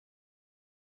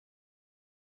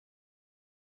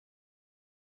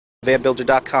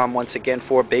VanBuilder.com once again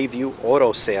for Bayview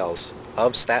Auto Sales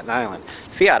of Staten Island.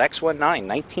 Fiat X19,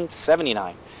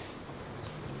 1979.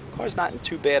 Car's not in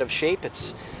too bad of shape.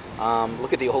 It's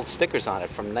look at the old stickers on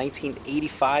it from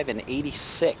 1985 and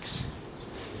 86.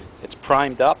 It's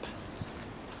primed up.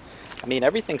 I mean,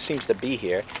 everything seems to be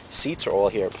here. Seats are all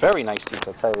here. Very nice seats,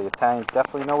 I'll tell you. The Italians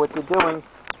definitely know what they're doing.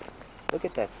 Look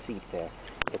at that seat there.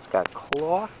 It's got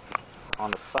cloth on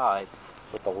the sides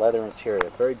with the leather interior.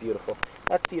 Very beautiful.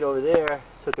 That seat over there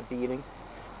took a beating.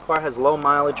 Car has low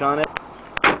mileage on it.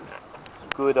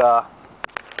 Good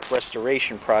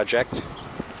restoration project.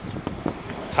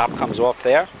 Top comes off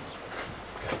there.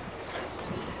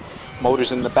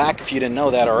 Motor's in the back if you didn't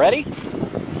know that already.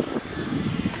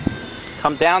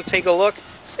 Come down, take a look.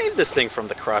 Save this thing from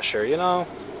the crusher, you know.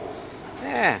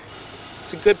 Yeah,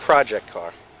 it's a good project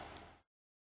car.